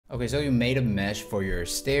Okay, so you made a mesh for your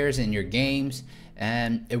stairs in your games,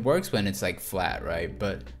 and it works when it's like flat, right?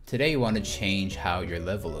 But today you want to change how your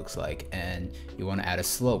level looks like, and you want to add a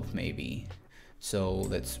slope maybe. So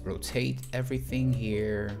let's rotate everything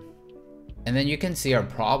here. And then you can see our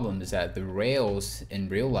problem is that the rails in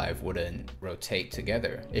real life wouldn't rotate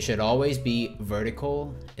together. It should always be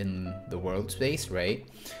vertical in the world space, right?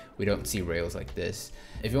 We don't see rails like this.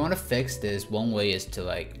 If you want to fix this, one way is to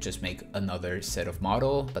like just make another set of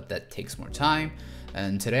model, but that takes more time.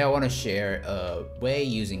 And today I want to share a way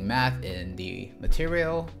using math in the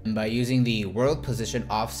material. And by using the world position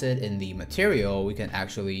offset in the material, we can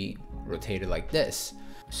actually rotate it like this.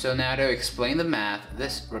 So now to explain the math,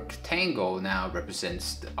 this rectangle now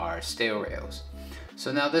represents our stair rails.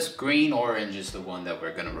 So now this green orange is the one that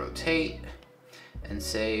we're gonna rotate. And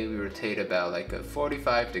say we rotate about like a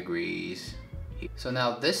 45 degrees. So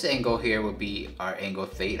now this angle here will be our angle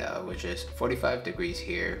theta, which is 45 degrees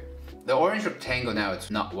here. The orange rectangle now, it's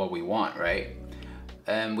not what we want, right?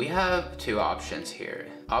 And we have two options here.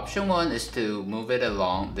 Option one is to move it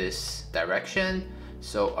along this direction.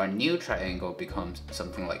 So our new triangle becomes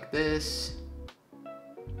something like this.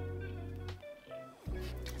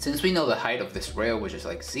 Since we know the height of this rail, which is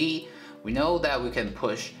like z, we know that we can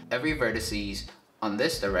push every vertices on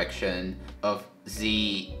this direction of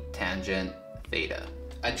z tangent theta.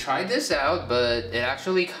 I tried this out, but it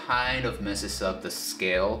actually kind of messes up the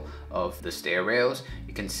scale of the stair rails.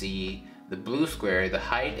 You can see the blue square, the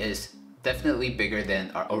height is definitely bigger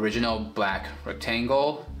than our original black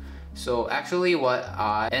rectangle. So actually what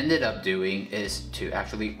I ended up doing is to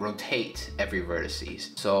actually rotate every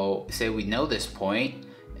vertices. So say we know this point,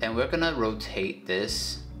 and we're gonna rotate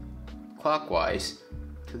this clockwise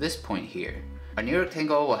to this point here. Our new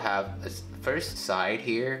rectangle will have a first side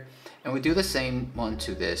here, and we do the same one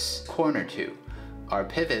to this corner too. Our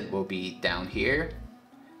pivot will be down here,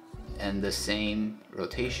 and the same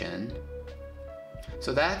rotation.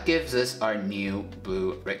 So that gives us our new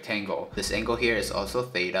blue rectangle. This angle here is also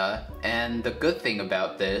theta, and the good thing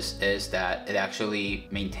about this is that it actually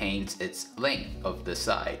maintains its length of the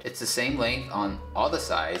side. It's the same length on all the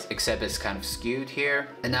sides, except it's kind of skewed here.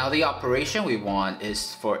 And now the operation we want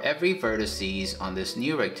is for every vertices on this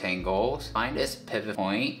new rectangle, find its pivot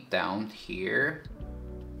point down here,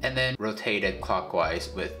 and then rotate it clockwise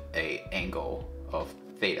with an angle of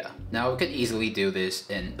theta. Now we could easily do this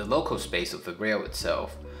in the local space of the rail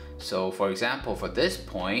itself. So for example, for this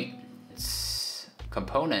point, its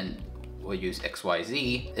component will use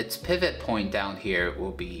XYZ. Its pivot point down here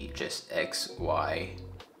will be just XY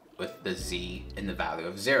with the Z in the value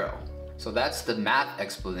of 0. So that's the math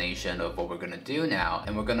explanation of what we're gonna do now,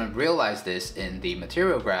 and we're gonna realize this in the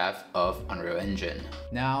material graph of Unreal Engine.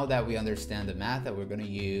 Now that we understand the math that we're gonna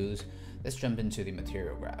use, let's jump into the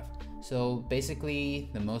material graph. So basically,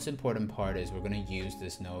 the most important part is we're gonna use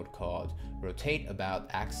this node called rotate about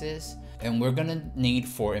axis, and we're gonna need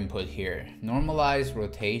 4 input here: normalize,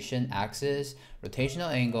 rotation, axis, rotational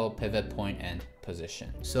angle, pivot point, and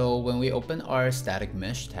position. So when we open our static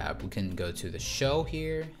mesh tab, we can go to the show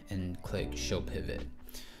here and click show pivot.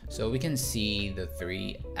 So we can see the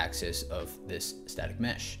 3 axes of this static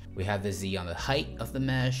mesh. We have the Z on the height of the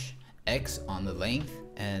mesh, X on the length,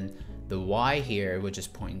 and the Y here, which is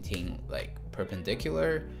pointing like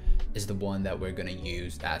perpendicular, is the one that we're gonna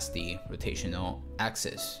use as the rotational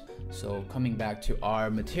axis. So coming back to our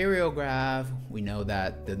material graph, we know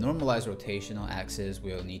that the normalized rotational axis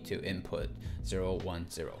will need to input 0, 1,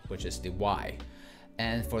 0, which is the Y.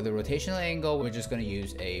 And for the rotational angle, we're just gonna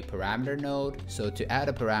use a parameter node. So to add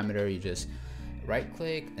a parameter, you just right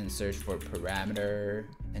click and search for parameter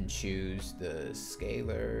and choose the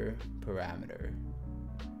scalar parameter.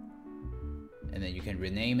 And then you can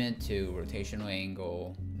rename it to rotational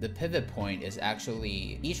angle. The pivot point is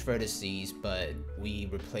actually each vertices, but we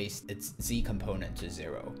replace its Z component to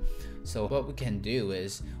 0. So what we can do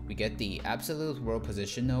is we get the absolute world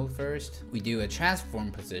position node first. We do a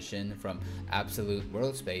transform position from absolute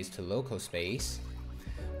world space to local space.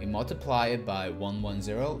 We multiply it by 1, 1,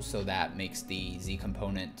 0, so that makes the Z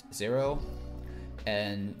component 0,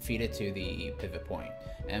 and feed it to the pivot point.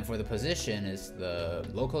 And for the position is the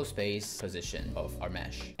local space position of our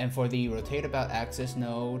mesh. And for the rotate about axis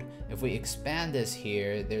node, if we expand this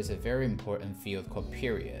here, there's a very important field called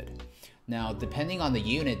period. Now, depending on the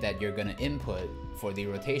unit that you're gonna input, for the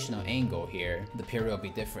rotational angle here, the period will be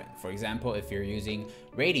different. For example, if you're using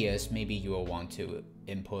radius, maybe you will want to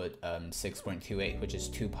input 6.28, which is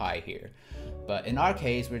 2 pi here. But in our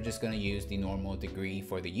case, we're just going to use the normal degree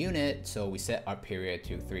for the unit, so we set our period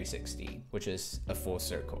to 360, which is a full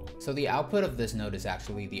circle. So the output of this node is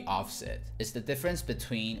actually the offset. It's the difference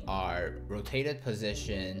between our rotated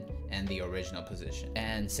position and the original position.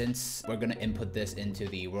 And since we're going to input this into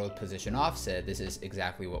the world position offset, this is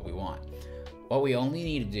exactly what we want. What we only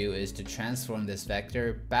need to do is to transform this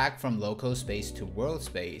vector back from local space to world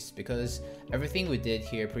space, because everything we did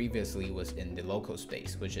here previously was in the local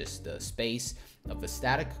space, which is the space of the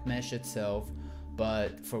static mesh itself.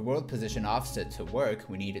 But for world position offset to work,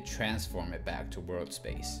 we need to transform it back to world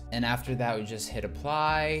space. And after that, we just hit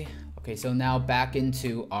apply. Okay, so now back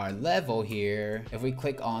into our level here. If we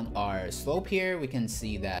click on our slope here, we can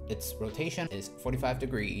see that its rotation is 45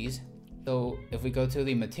 degrees. So if we go to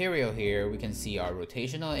the material here, we can see our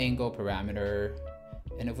rotational angle parameter.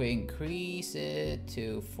 And if we increase it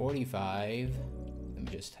to 45, let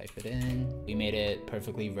me just type it in, we made it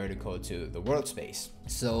perfectly vertical to the world space.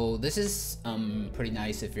 So this is pretty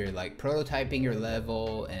nice if you're like prototyping your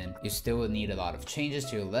level and you still would need a lot of changes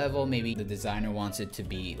to your level. Maybe the designer wants it to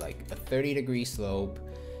be like a 30-degree slope,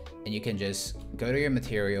 and you can just go to your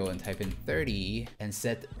material and type in 30 and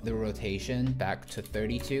set the rotation back to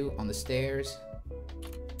 32 on the stairs.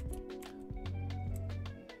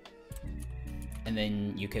 And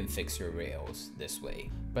then you can fix your rails this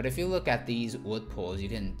way. But if you look at these wood poles, you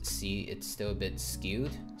can see it's still a bit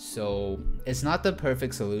skewed. So it's not the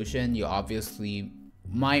perfect solution. You obviously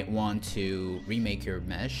might want to remake your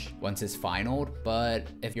mesh once it's finalized, but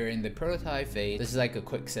if you're in the prototype phase, this is like a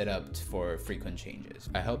quick setup for frequent changes.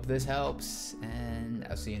 I hope this helps, and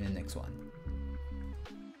I'll see you in the next one.